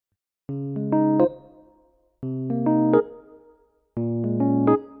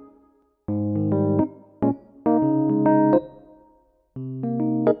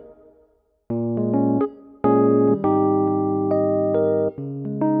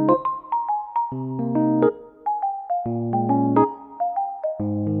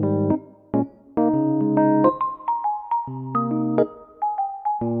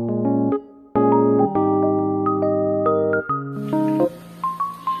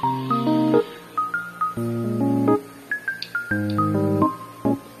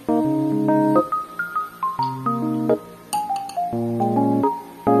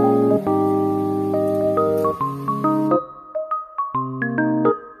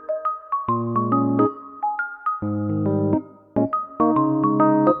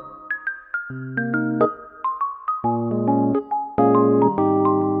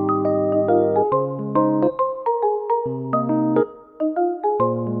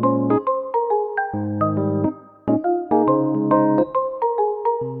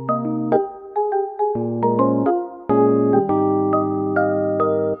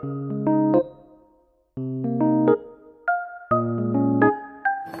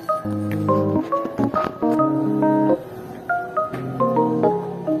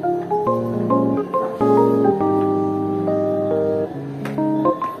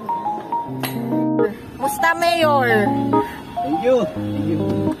Mayor. Thank you. Thank you.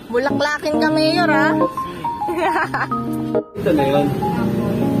 Bulaklakin ka, Mayor, ha? Ito na yun.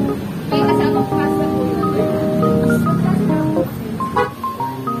 May kasamang pasta po yun.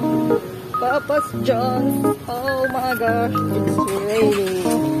 Papa's John's. Oh my gosh, it's raining.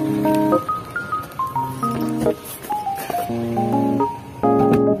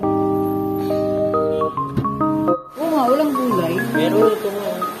 Oo nga, walang gulay. Pero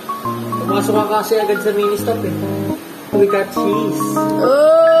pumasok ka kasi agad sa mini stop eh. We got cheese.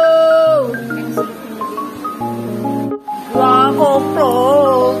 Oh! Wako pro!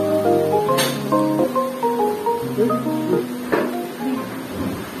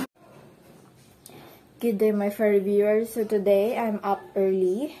 Good day, my furry viewers. So today, I'm up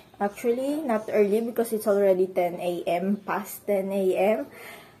early. Actually, not early because it's already 10 a.m. past 10 a.m.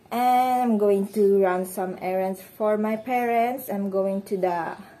 And I'm going to run some errands for my parents. I'm going to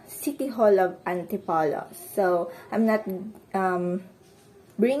the City Hall of Antipolo. So, I'm not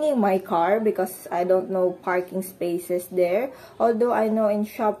bringing my car because I don't know parking spaces there. Although I know in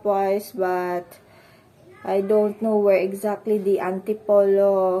Shopwise, but I don't know where exactly the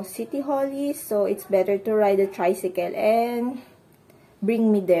Antipolo City Hall is. So, it's better to ride a tricycle and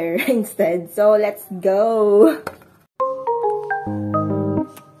bring me there instead. So, let's go!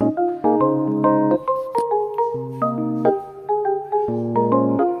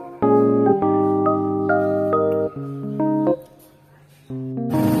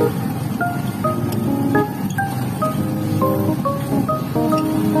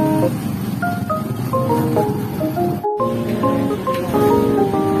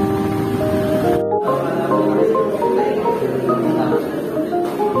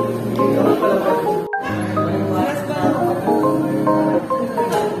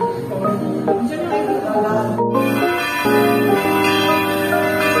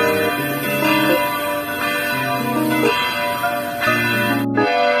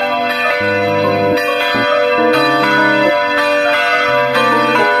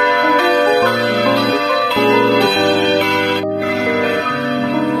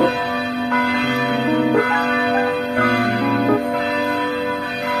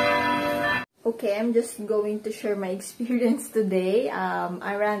 Okay, I'm just going to share my experience today.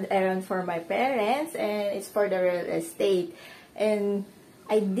 I ran errand for my parents and it's for the real estate. And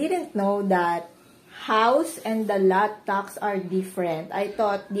I didn't know that house and the lot tax are different. I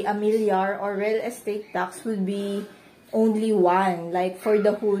thought the amilyar or real estate tax would be only one, like for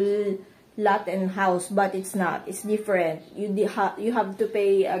the whole lot and house, but it's not. It's different. You have to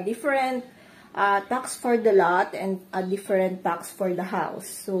pay a different tax for the lot and a different tax for the house.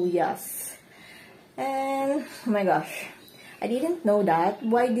 So yes. And oh my gosh, I didn't know that.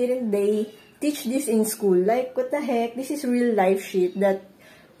 Why didn't they teach this in school? Like, what the heck? This is real life shit that,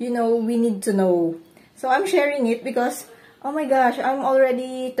 you know, we need to know. So I'm sharing it because, oh my gosh, I'm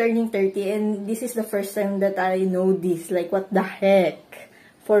already turning 30 and this is the first time that I know this. Like, what the heck?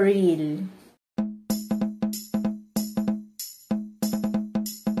 For real.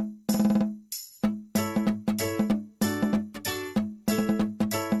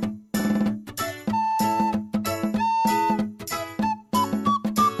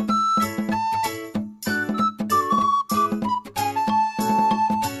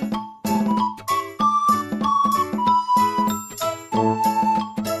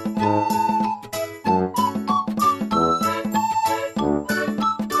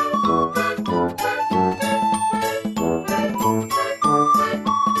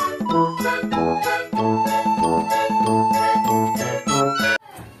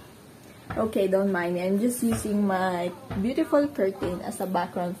 Okay, don't mind me. I'm just using my beautiful curtain as a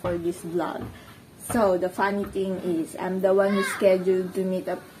background for this vlog. So, the funny thing is, I'm the one who's scheduled to meet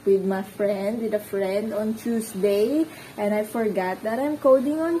up with a friend on Tuesday. And I forgot that I'm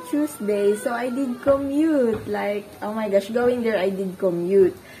coding on Tuesday. So, I did commute. Like, oh my gosh, going there, I did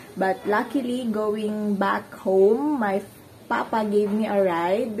commute. But luckily, going back home, my papa gave me a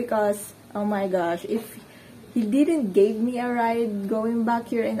ride because, oh my gosh, if he didn't give me a ride going back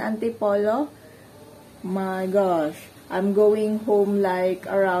here in Antipolo, my gosh, I'm going home like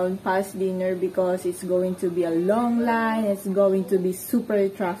around past dinner because it's going to be a long line. It's going to be super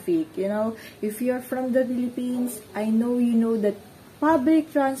traffic, you know. If you're from the Philippines, I know you know that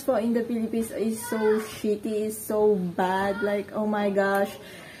public transport in the Philippines is so shitty, is so bad, like, oh my gosh.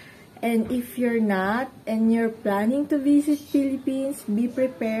 And if you're not, and you're planning to visit Philippines, be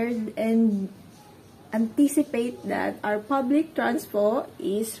prepared and anticipate that our public transport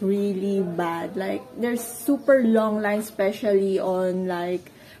is really bad. Like, there's super long lines, especially on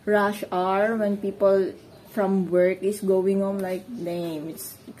like rush hour when people from work is going home. Like, damn,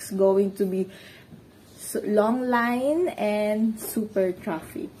 it's going to be long line and super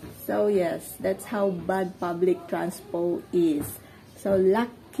traffic. So yes, that's how bad public transport is. So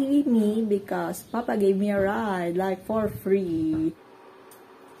lucky me because Papa gave me a ride like for free.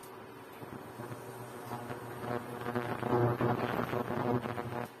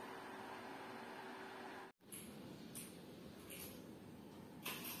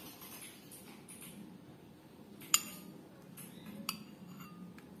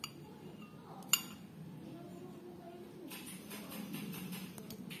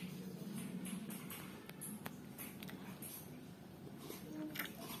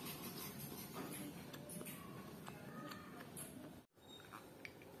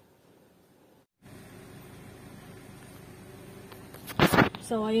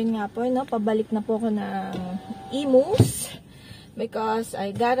 So, ayun nga po, no? Pabalik na po ako ng Emus because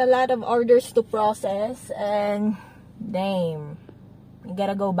I got a lot of orders to process and damn, I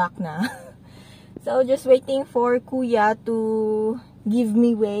gotta go back na. So, just waiting for Kuya to give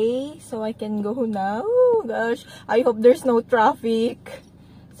me way so I can go na. Oh gosh, I hope there's no traffic.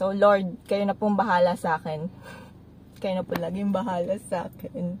 So, Lord, kayo na pong bahala sa akin. Kayo na po laging bahala sa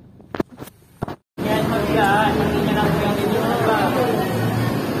akin. Yan mo yan. Hindi niya lang yung video ba?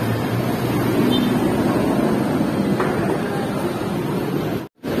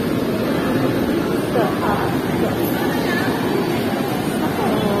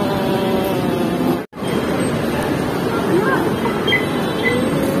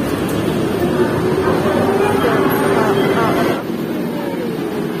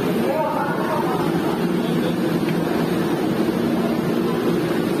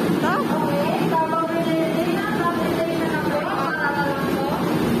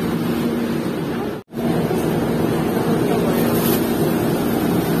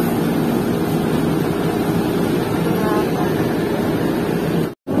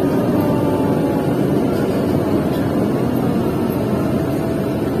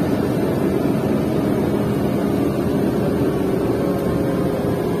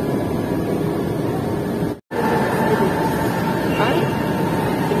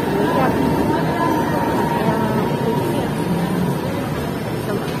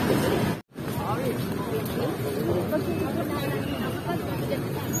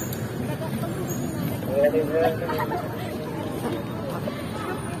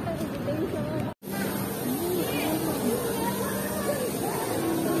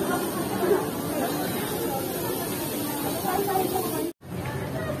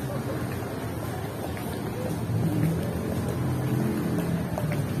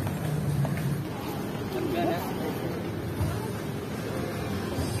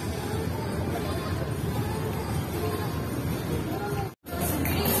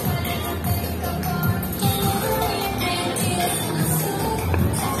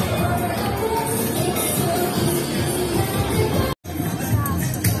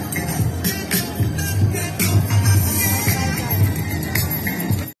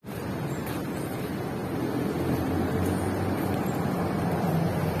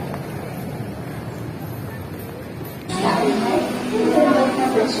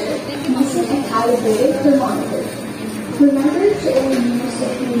 Must be calibrated to monitor. Remember to only use the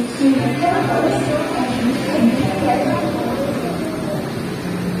senior chemicals and take care of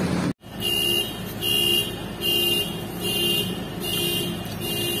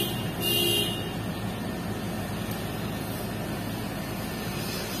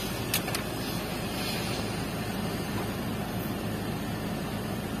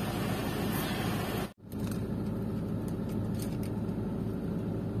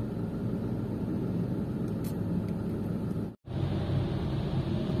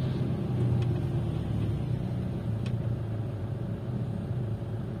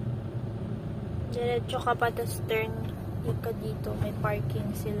Diretso ka pa, tas turn ka dito. May parking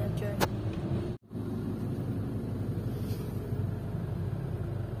sila dyan.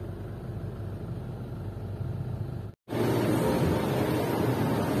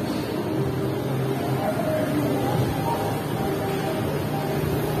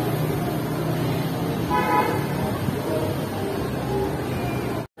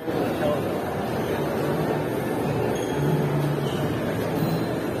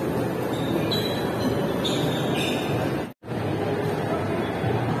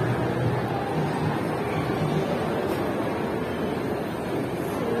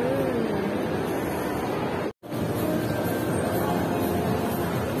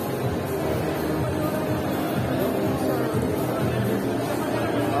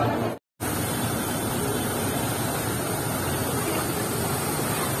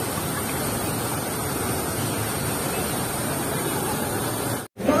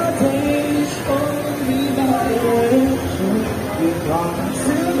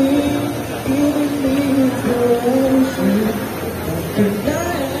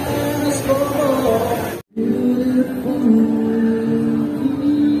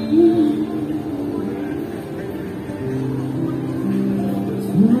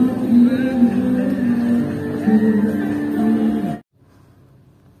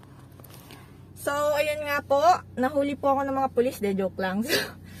 So, ayun nga po, nahuli po ako ng mga pulis, de joke lang.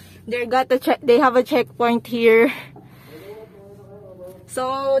 They have a checkpoint here.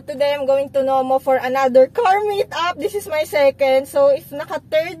 So, today I'm going to Nomo for another car meetup. This is my second. So, if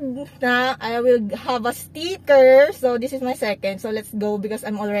naka-third na, I will have a sticker. So, this is my second. So, let's go because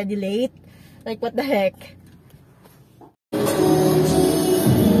I'm already late. Like, what the heck?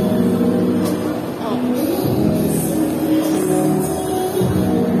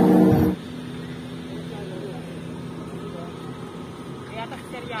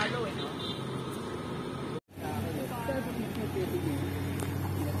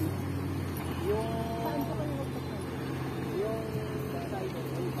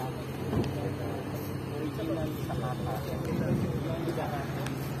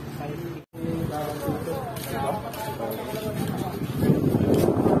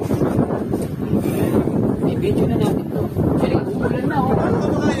 I-video na natin to. Kasi ulan na ako.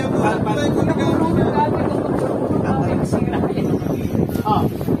 Ah.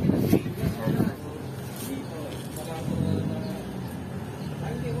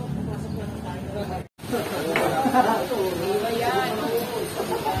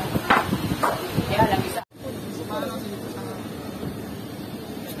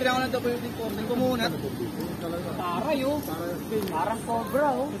 Kailangan ng WD-40 ko muna. Taray oh. Parang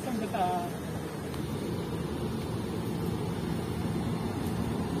cobra oh.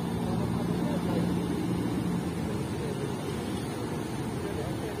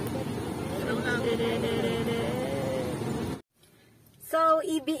 So,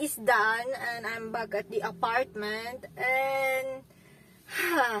 EB is done and I'm back at the apartment and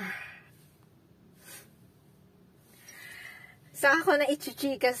saka ako na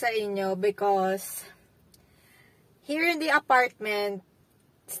ichichika sa inyo because here in the apartment,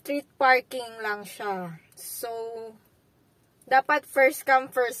 street parking lang siya. So, dapat first come,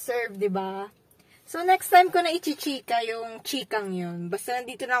 first serve, diba? So, next time ko na ichichika yung chikang yun. Basta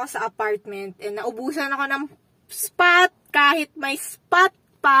nandito na ako sa apartment and naubusan ako ng spot kahit may spot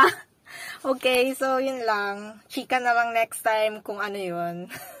pa. Okay, so yun lang. Chika na lang next time kung ano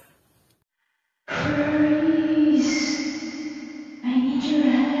yun.